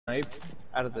sniped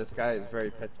out of this guy is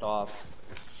very pissed off.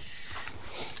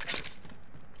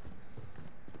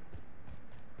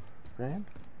 Man,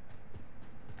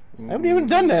 I haven't even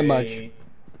done that much.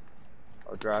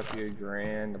 I'll drop you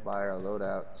 $1,000 to buy our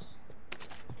loadouts.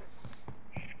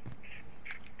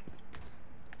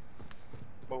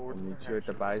 I'll meet you at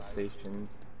the buy station.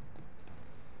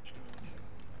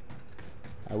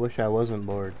 I wish I wasn't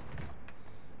bored.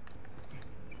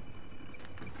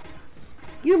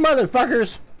 You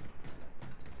motherfuckers!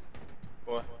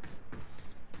 What?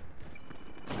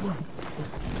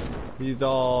 He's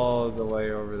all the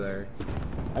way over there.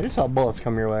 I just saw bullets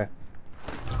come your way.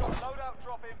 Loadout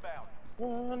drop inbound.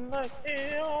 One like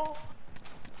hell.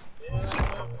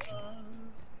 Yeah.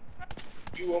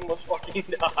 You almost fucking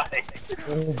died.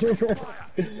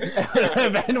 It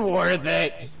would have been worth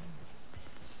it.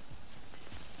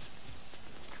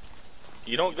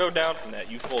 You don't go down from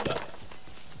that, you fall down.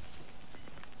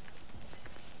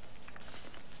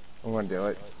 I'm gonna do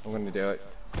it. I'm gonna do it.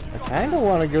 I kinda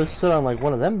wanna go sit on like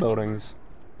one of them buildings.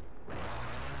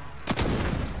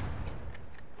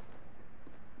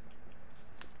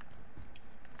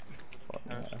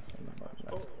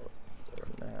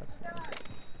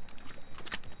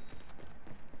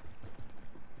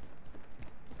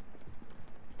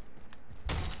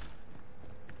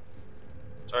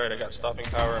 Sorry, I got stopping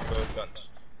power on both guns.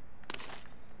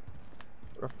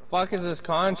 Where the fuck is this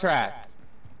contract?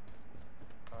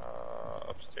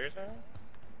 Upstairs now?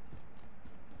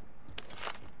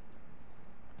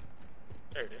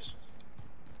 There it is.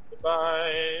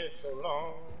 Goodbye, so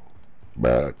long.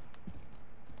 But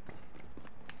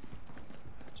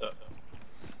What's up?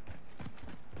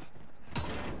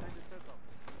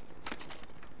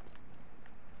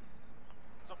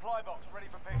 Supply box ready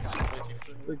for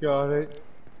pickup. We got it.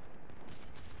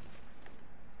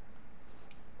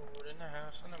 Forward in the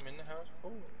house, and I'm in the house.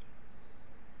 Forward.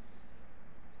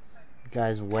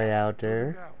 guy's way out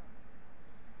there.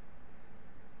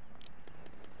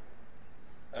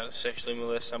 How to sexually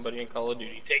molest somebody in Call of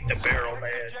Duty. Take the barrel,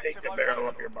 man. Take the barrel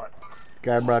up your butt.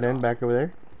 Guy brought in back over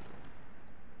there.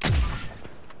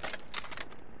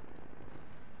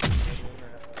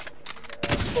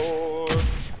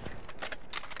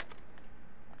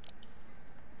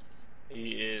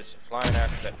 He is flying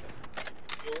after that.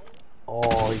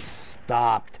 Oh, he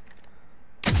stopped.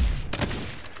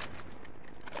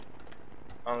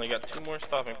 I only got 2 more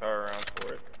stopping power rounds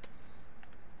for it.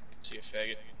 See a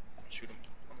faggot. Shoot him.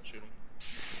 I'm gonna shoot him.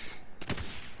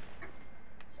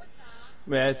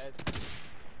 Missed.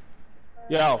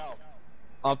 Yo,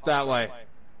 up that way.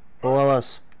 Below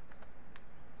us.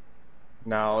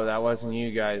 No, that wasn't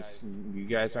you guys. You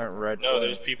guys aren't red. No,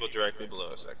 there's people directly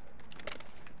below us.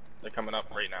 They're coming up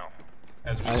right now.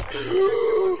 As we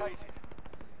speak.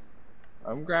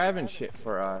 I'm grabbing shit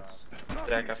for us.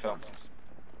 Jack, I fell.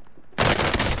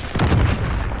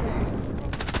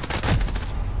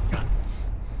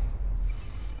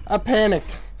 I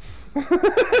panicked.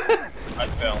 I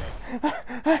fell.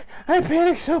 I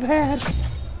panicked so bad.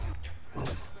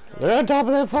 They're on top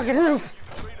of that fucking roof.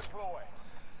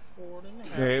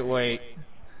 Wait, wait.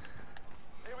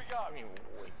 Here we go. I mean,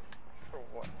 wait. For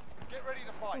what? Get ready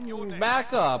to fight. You're next.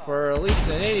 Back up, or at least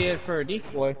an idiot for a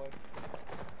decoy.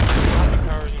 Stopping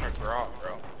power's in our garage,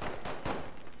 bro.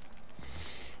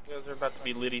 You guys are about to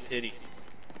be litty titty.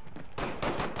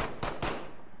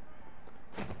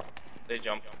 They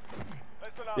jumped.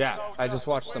 Listen up, Yeah, I soldier. just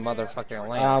watched the We're near. motherfucking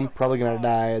land. I'm probably gonna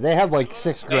die. They have like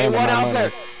 6 Hey, grand in what my out money.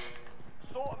 there?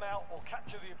 Sort them out or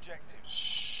capture the objective.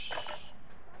 Shh.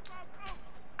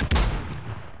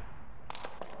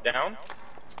 Down.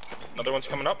 Another one's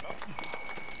coming up. Rough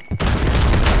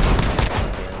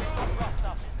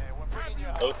enough in there. We're bringing you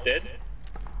home. Both dead.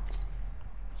 It's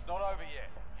not over yet.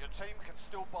 Your team can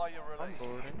still buy your release.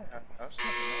 Forward in the house. Nothing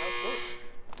in the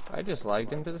house. I just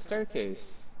lagged into the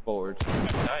staircase. Forward. I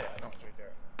died. No, it's right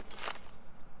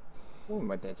there. Ooh,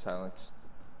 my dead silence.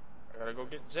 I gotta go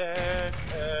get Zach.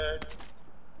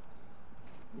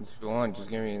 If you want, just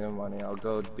give me the money. I'll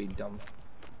go be dumb.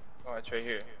 Oh, it's right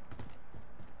here.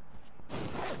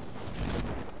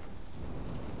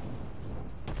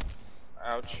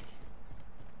 Ouch.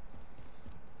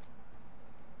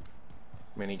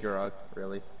 Mini garage,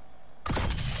 really.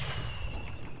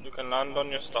 You can land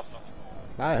on your stuff.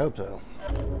 I hope so.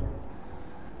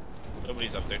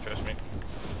 Nobody's up there, trust me.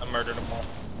 I murdered them all.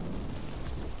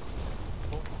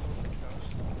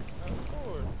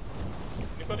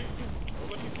 Anybody?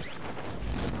 Nobody?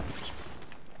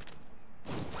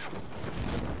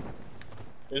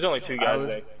 There's only 2 guys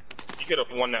there. You could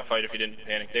have won that fight if you didn't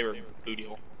panic. They were booty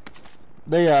hole.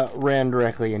 They ran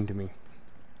directly into me.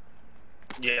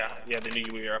 Yeah, they knew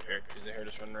we were up here because they heard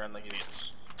us running around like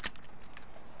idiots.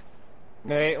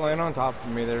 Nate, land on top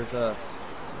of me. There's a.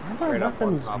 Where'd my Right up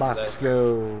on weapons top of box this.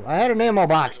 go? I had an ammo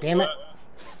box, damn it.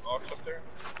 Box up there?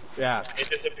 Yeah, It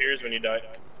disappears when you die.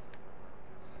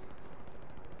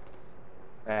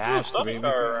 it has to be.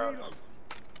 Power around.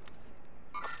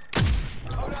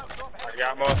 I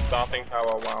got my stopping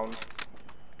power wound.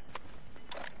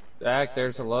 Zach,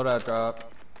 there's a loadout drop.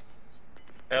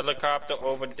 Helicopter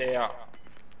over there.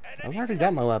 I've already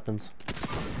got my weapons.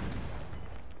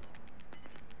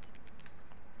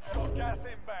 Got gas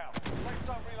inbound. Safe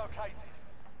zone relocated.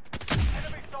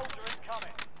 Enemy soldier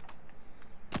incoming.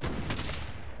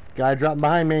 Guy dropping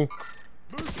behind me.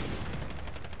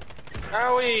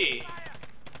 Howie!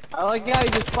 I like how he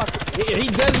just fucking. He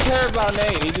doesn't care about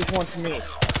Nate. He just wants me.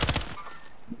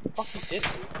 Fuck you did.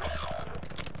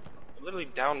 You literally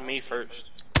downed me first.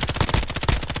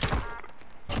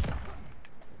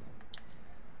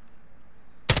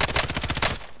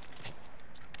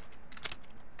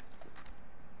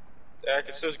 Zach,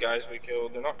 it's those guys we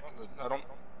killed. They're not good. I don't.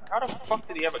 How the fuck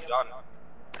did he have a gun?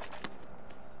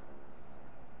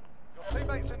 Your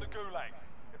teammates in the gulag.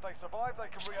 If they survive, they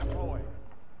can redeploy.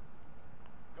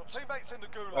 Your teammates in the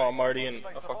gulag. Oh, I'm already in If they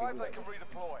a fucking survive, they gulag. can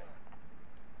redeploy.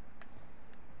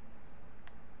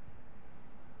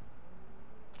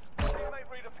 Teammate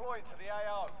redeploying to the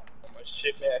AO. My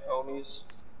shit back, homies.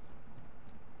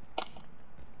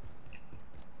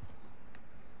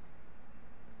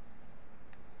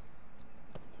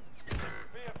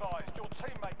 Be advised, your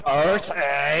teammate got Earth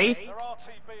A. They're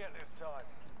RTB at this time.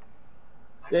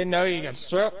 Didn't know you could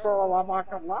strip for a lot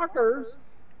of lockers.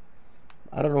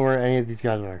 I don't know where any of these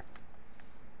guys are.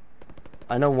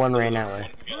 I know one ran that way.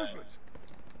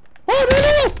 Oh,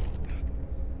 no,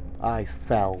 no! I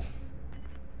fell.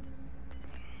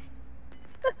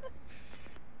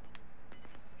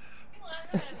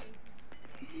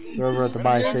 They're over at the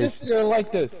buy You're station. just you're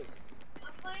like this.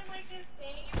 I'm playing like this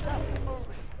game.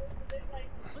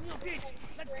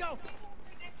 Let's go.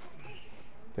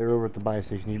 They're over at the buy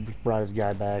station. He brought his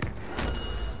guy back.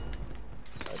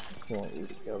 I just want you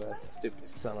to kill that stupid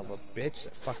son of a bitch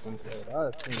that fucking killed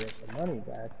us and get the money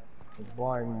back. And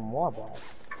blind more back.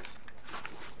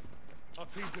 Our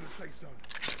team's in a safe zone.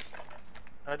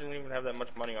 I didn't even have that much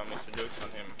money on me, so joke's on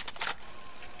him.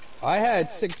 I had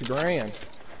 $6 grand.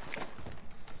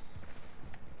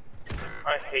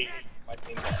 I hate my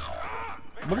team.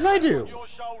 What did I do? On your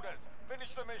shoulders.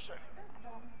 Finish the mission.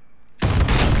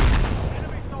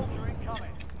 Enemy soldier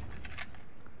incoming.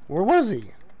 Where was he?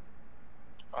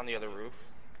 On the other roof.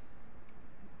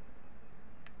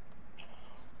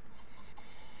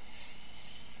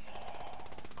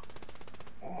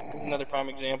 Another prime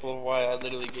example of why I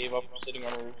literally gave up sitting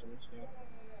on a roof in this game.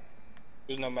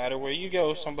 Because no matter where you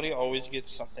go, somebody always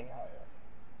gets something higher.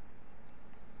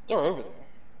 They're over there.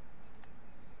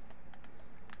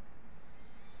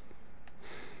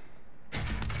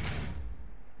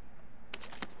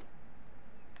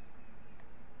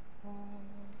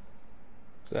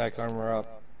 Zach, armor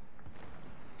up.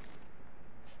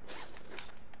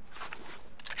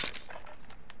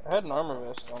 I had an armor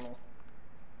vest on me.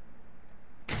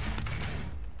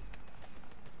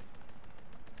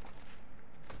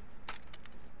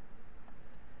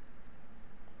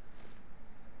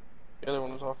 The other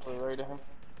one was off to the right of him.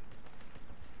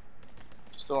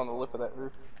 Still on the lip of that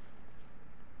roof.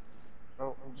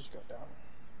 Oh, he just got down.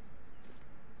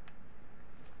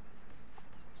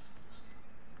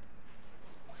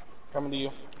 Coming to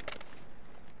you.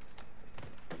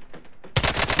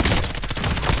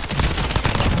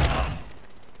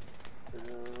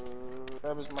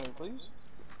 Grab his money, please.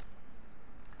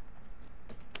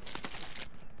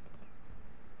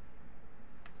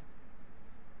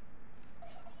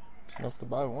 Enough to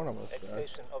buy one of us. Zach.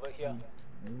 over here.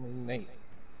 Nate.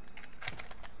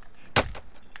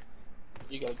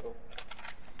 You gotta go.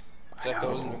 That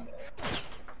goes in.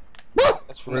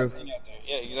 That's from Roof. that thing out there.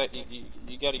 Yeah,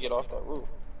 you gotta get off that roof.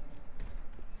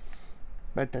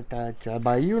 Should I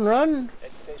buy you and run?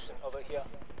 Station over here.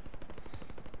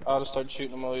 I'll just start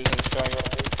shooting them while he's in the triangle.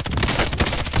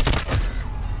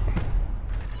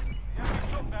 Yeah, we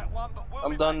took that one, but we'll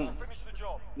I'm be done. back to finish the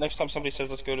job. Next time somebody says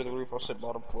let's go to the roof, I'll sit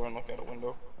bottom floor and look out a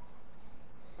window.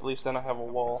 At least then I have a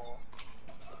wall.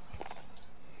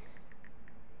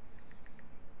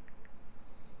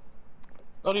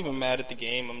 Not even mad at the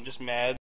game, I'm just mad